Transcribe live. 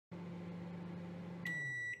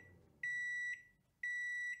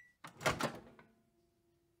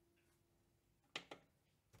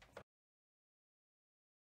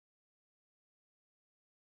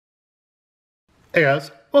Hey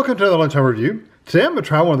guys, welcome to another Lunchtime review. Today I'm going to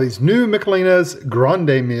try one of these new Michelina's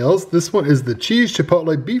Grande meals. This one is the cheese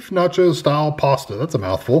chipotle beef nacho style pasta. That's a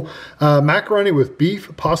mouthful. Macaroni with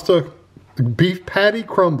beef patty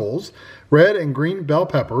crumbles, red and green bell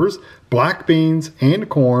peppers, black beans, and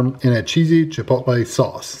corn in a cheesy chipotle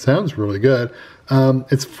sauce. Sounds really good.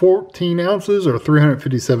 It's 14 ounces or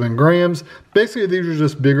 357 grams. Basically, these are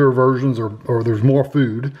just bigger versions or there's more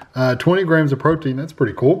food. 20 grams of protein, that's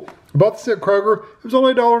pretty cool. Bought this at Kroger. It was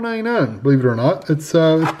only $1.99, believe it or not. It's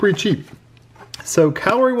pretty cheap. So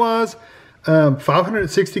calorie-wise,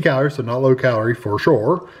 560 calories, so not low calorie for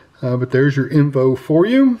sure. But there's your info for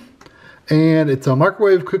you. And it's a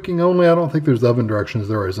microwave cooking only. I don't think there's oven directions.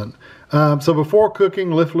 There isn't. So before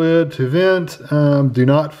cooking, lift lid to vent. Do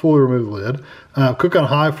not fully remove the lid. Microwave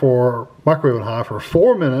on high for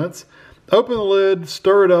 4 minutes. Open the lid,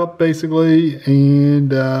 stir it up basically,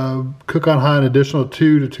 and cook on high an additional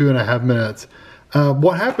 2 to 2.5 minutes.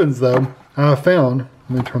 What happens though, I found,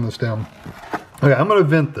 let me turn this down. Okay, I'm gonna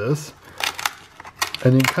vent this.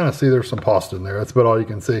 And you can kind of see there's some pasta in there. That's about all you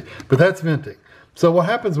can see, but that's venting. So what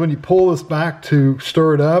happens when you pull this back to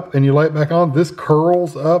stir it up and you lay it back on, this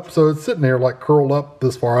curls up. So it's sitting there like curled up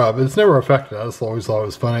this far up. It's never affected. I just always thought it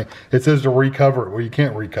was funny. It says to recover it. Well, you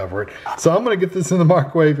can't recover it. So I'm going to get this in the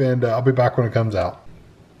microwave and I'll be back when it comes out.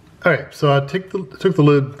 All right, so I took the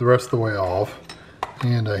lid the rest of the way off.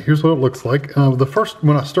 And here's what it looks like.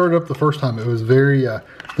 When I stirred it up the first time, it was very,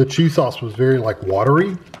 the cheese sauce was very like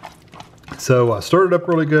watery. So I stirred it up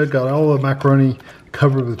really good, got all the macaroni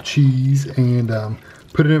covered with cheese, and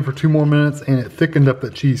put it in for 2 more minutes, and it thickened up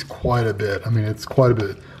that cheese quite a bit. I mean, it's quite a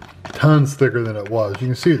bit, tons thicker than it was. You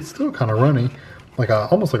can see it's still kind of runny,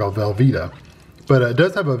 almost like a Velveeta, but it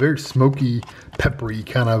does have a very smoky, peppery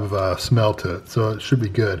kind of smell to it, so it should be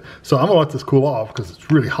good. So I'm gonna let this cool off because it's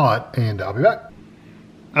really hot, and I'll be back.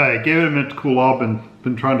 All right, gave it a minute to cool off, and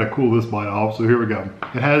been trying to cool this bite off, so here we go.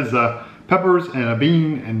 It has peppers and a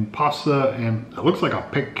bean and pasta, and it looks like a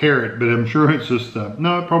picked carrot, but I'm sure it's just,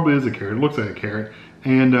 no, it probably is a carrot. It looks like a carrot.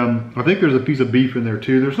 And I think there's a piece of beef in there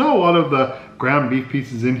too. There's not a lot of the ground beef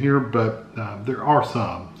pieces in here, but there are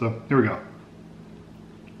some. So here we go.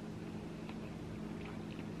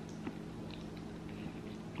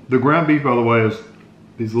 The ground beef, by the way, is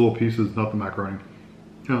these little pieces, not the macaroni.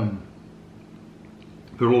 They're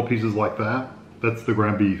little pieces like that. That's the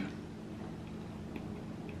ground beef.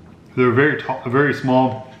 They're very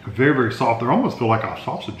small, very, very soft. They almost feel like a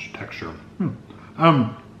sausage texture.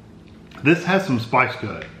 This has some spice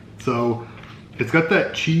to it. So it's got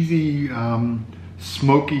that cheesy,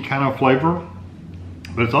 smoky kind of flavor,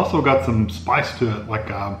 but it's also got some spice to it, like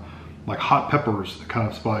hot peppers kind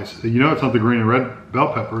of spice. You know it's not the green and red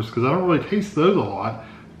bell peppers because I don't really taste those a lot,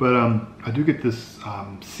 but I do get this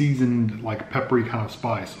seasoned, like peppery kind of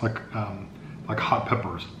spice, like hot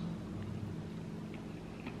peppers.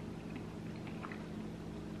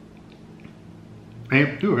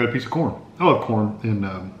 And, ooh, I got a piece of corn. I love corn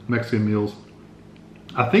in Mexican meals.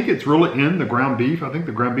 I think it's really in the ground beef. I think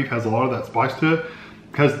the ground beef has a lot of that spice to it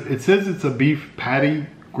because it says it's a beef patty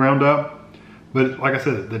ground up, but like I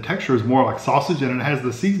said, the texture is more like sausage and it has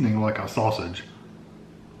the seasoning like a sausage.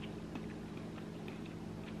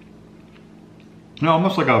 No,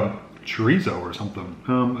 almost like a chorizo or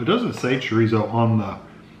something. It doesn't say chorizo on the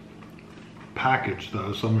package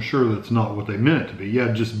though, so I'm sure that's not what they meant it to be.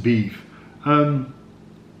 Yeah, just beef. I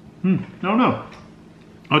don't know.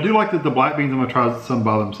 I do like that the black beans, I'm gonna try some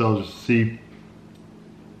by themselves just to see.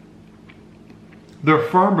 They're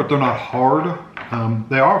firm, but they're not hard.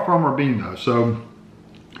 They are a firmer bean though, so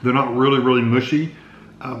they're not really, really mushy,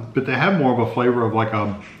 but they have more of a flavor of like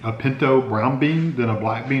a pinto brown bean than a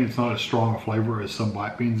black bean. It's not as strong a flavor as some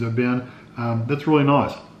black beans have been. That's really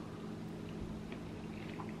nice.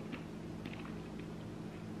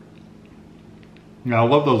 Yeah, I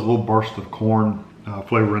love those little bursts of corn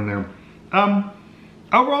flavor in there.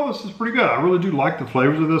 Overall, this is pretty good. I really do like the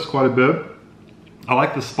flavors of this quite a bit. I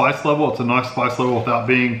like the spice level. It's a nice spice level without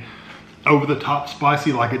being over the top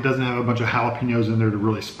spicy. Like it doesn't have a bunch of jalapenos in there to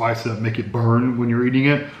really spice it up, make it burn when you're eating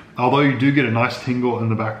it. Although you do get a nice tingle in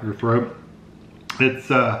the back of your throat. It's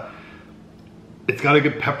got a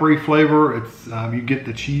good peppery flavor. It's you get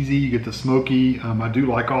the cheesy, you get the smoky. I do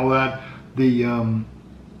like all that.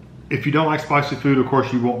 If you don't like spicy food, of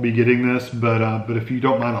course you won't be getting this, but if you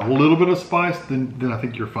don't mind a little bit of spice, then I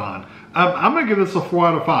think you're fine. I'm gonna give this a 4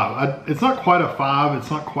 out of 5. It's not quite a 5. It's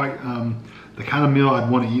not quite the kind of meal I'd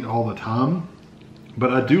want to eat all the time,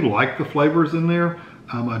 but I do like the flavors in there.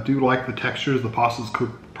 I do like the textures. The pasta's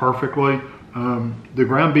cooked perfectly. The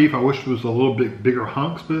ground beef I wish was a little bit bigger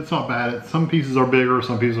hunks, but it's not bad. Some pieces are bigger,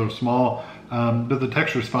 some pieces are small. but the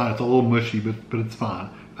texture is fine. It's a little mushy, but it's fine.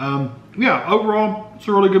 Yeah, overall, it's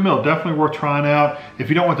a really good meal. Definitely worth trying out. If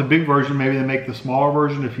you don't want the big version, maybe they make the smaller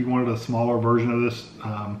version if you wanted a smaller version of this.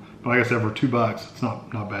 But like I said, for $2, it's not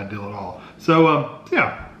a bad deal at all. So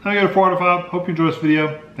yeah, I give it a 4 out of 5. Hope you enjoyed this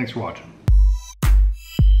video. Thanks for watching.